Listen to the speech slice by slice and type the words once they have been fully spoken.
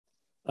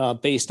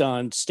based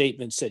on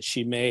statements that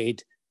she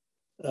made,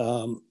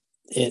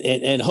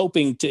 and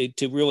hoping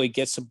to really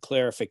get some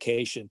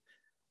clarification.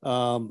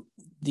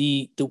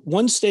 The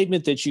one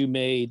statement that you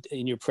made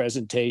in your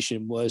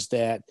presentation was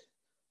that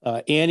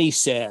Annie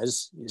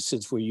says,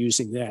 since we're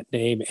using that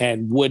name,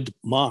 and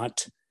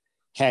Woodmont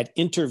had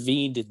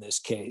intervened in this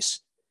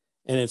case.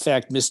 And in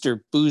fact,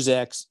 Mr.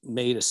 Buzak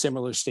made a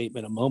similar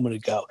statement a moment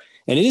ago.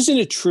 And isn't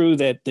it true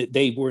that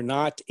they were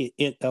not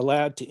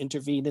allowed to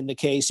intervene in the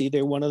case,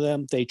 either one of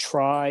them? They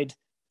tried,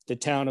 the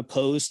town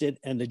opposed it,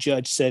 and the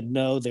judge said,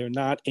 no, they're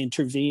not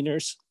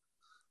interveners.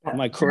 Am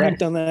I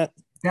correct on that?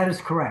 That is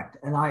correct.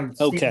 And I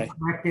stand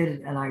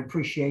corrected, and I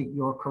appreciate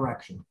your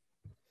correction.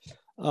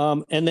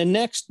 And then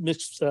next,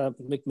 Ms.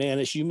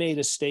 McManus, you made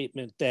a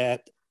statement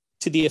that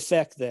to the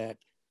effect that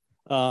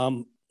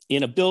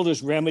in a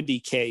builder's remedy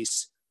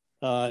case,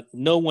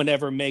 no one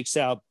ever makes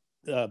out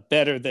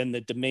better than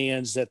the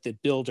demands that the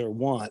builder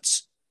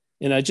wants.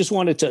 And I just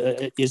wanted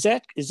to, is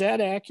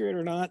that accurate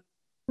or not?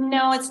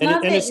 No, it's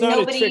not. And it's not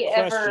nobody a trick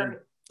ever. Question.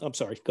 I'm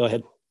sorry, go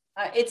ahead.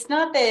 It's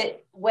not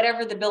that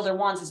whatever the builder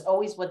wants is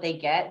always what they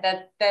get.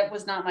 That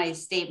was not my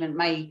statement.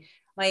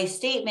 My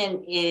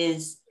statement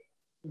is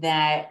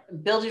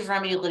that builders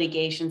remedy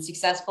litigation,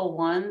 successful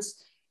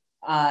ones,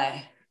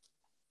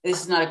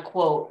 this is not a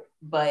quote,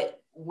 but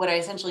what I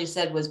essentially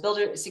said was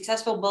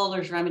successful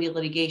builders remedy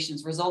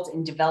litigations result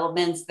in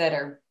developments that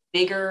are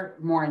bigger,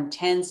 more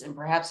intense, and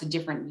perhaps a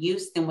different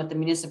use than what the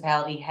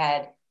municipality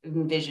had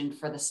envisioned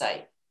for the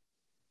site.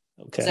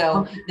 Okay.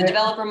 So the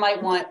developer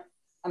might want,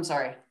 I'm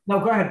sorry. No,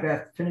 go ahead,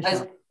 Beth. Finish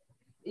up.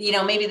 You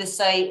know, maybe the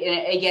site,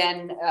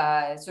 again,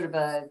 sort of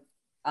a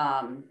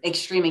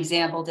extreme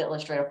example to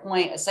illustrate a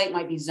point, a site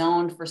might be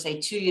zoned for, say,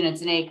 2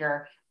 units an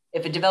acre.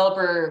 If a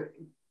developer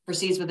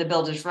proceeds with a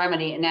builder's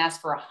remedy and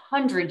asks for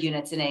 100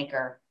 units an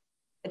acre,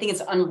 I think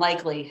it's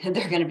unlikely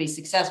they're going to be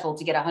successful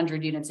to get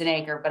 100 units an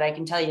acre, but I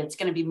can tell you it's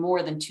going to be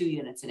more than 2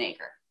 units an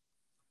acre.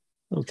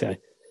 Okay.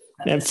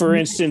 And for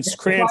instance,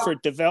 Cranford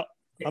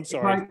I'm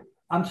sorry,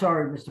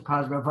 Mr.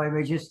 Cosgrove, if I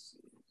may just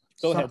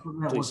go ahead,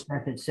 supplement please. what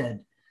Beth had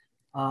said.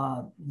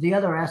 The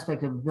other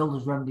aspect of a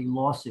builder's remedy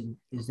lawsuit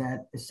is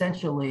that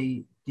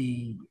essentially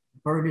the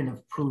burden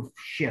of proof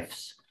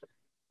shifts.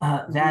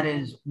 That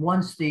is,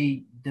 once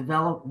a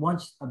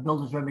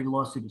builder's remedy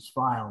lawsuit is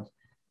filed,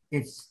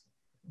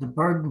 the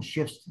burden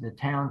shifts to the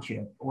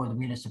township or the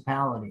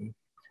municipality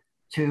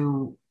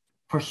to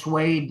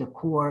persuade the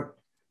court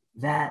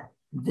that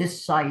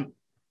this site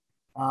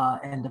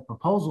and the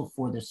proposal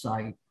for the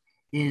site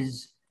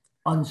is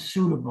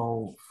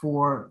unsuitable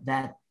for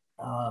that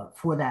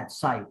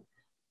site.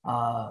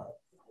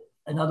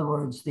 In other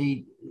words,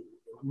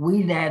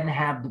 we then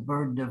have the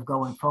burden of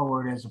going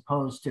forward, as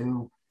opposed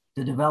to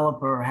the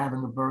developer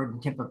having the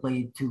burden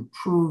typically to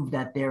prove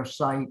that their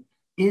site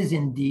is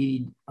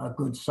indeed a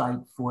good site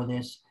for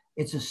this.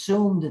 It's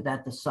assumed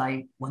that the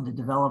site, when the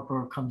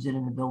developer comes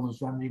in the builder's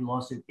remedy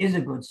lawsuit, is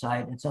a good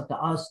site. It's up to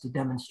us to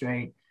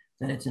demonstrate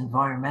that it's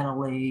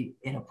environmentally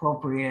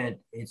inappropriate,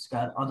 it's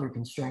got other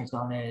constraints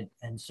on it,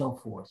 and so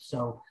forth.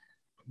 So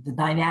the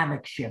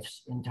dynamic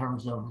shifts in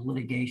terms of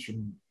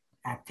litigation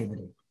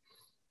activity.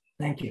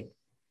 Thank you.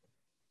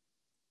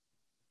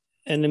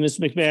 And then Ms.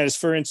 McManus,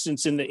 for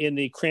instance, in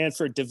the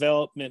Cranford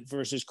development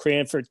versus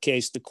Cranford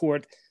case, the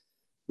court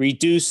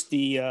reduced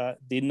the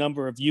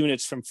number of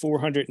units from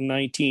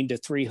 419 to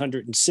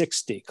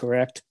 360,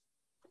 correct?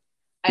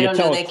 I don't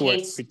know that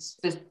case.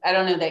 I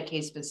don't know that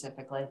case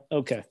specifically.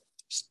 Okay.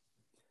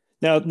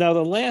 Now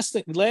the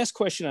last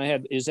question I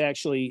had is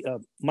actually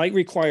might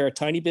require a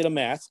tiny bit of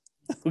math,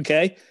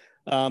 okay?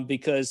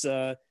 Because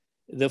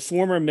the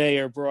former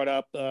mayor brought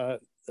up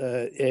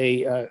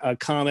a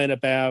comment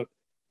about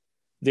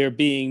there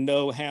being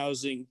no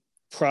housing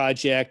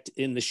project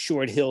in the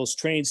Short Hills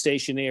train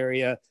station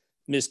area.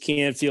 Ms.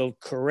 Canfield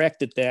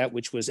corrected that,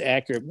 which was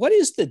accurate. What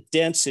is the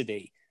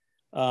density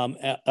of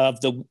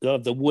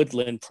the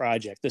Woodland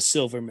project, the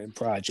Silverman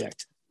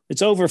project?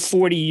 It's over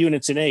 40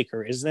 units an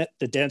acre, isn't it?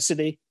 The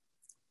density?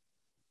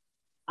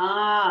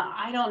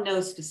 I don't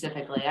know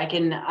specifically. I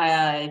can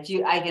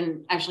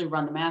actually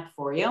run the math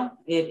for you.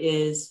 It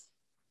is,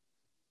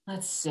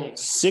 let's see,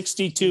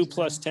 62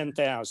 plus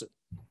 10,000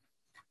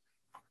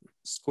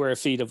 square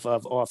feet of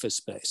office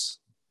space.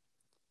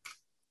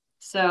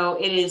 So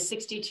it is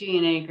 62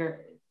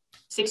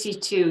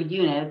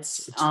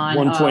 units on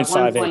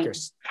 1.5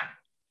 acres.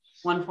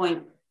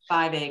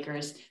 1.5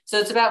 acres. So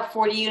it's about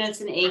 40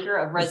 units an acre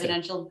of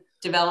residential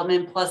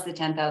development plus the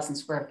 10,000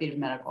 square feet of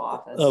medical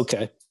office.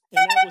 Okay.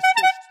 And that was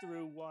pushed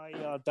through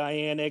while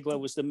Dianne Eglow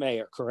was the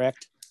mayor,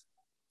 correct?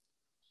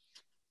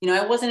 You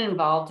know, I wasn't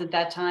involved at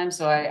that time,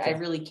 so I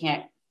really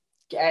can't.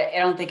 I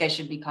don't think I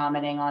should be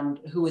commenting on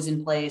who was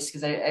in place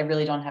because I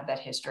really don't have that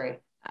history.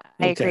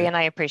 I agree, and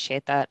I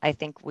appreciate that. I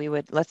think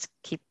let's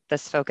keep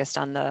this focused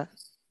on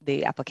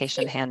the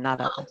application hand,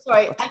 not a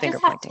sorry. I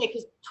just have to say,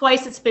 because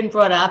twice it's been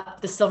brought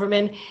up, the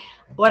Silverman.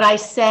 What I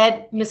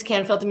said, Ms.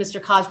 Canfield and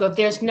Mr. Cosgrove,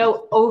 there's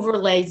no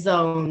overlay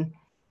zone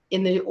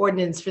in the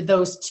ordinance for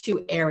those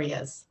 2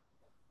 areas.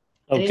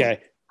 Okay,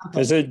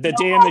 because the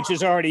damage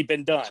has already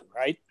been done,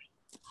 right?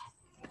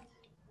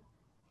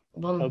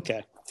 Well,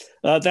 Okay.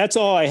 That's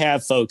all I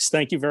have, folks.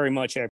 Thank you very much.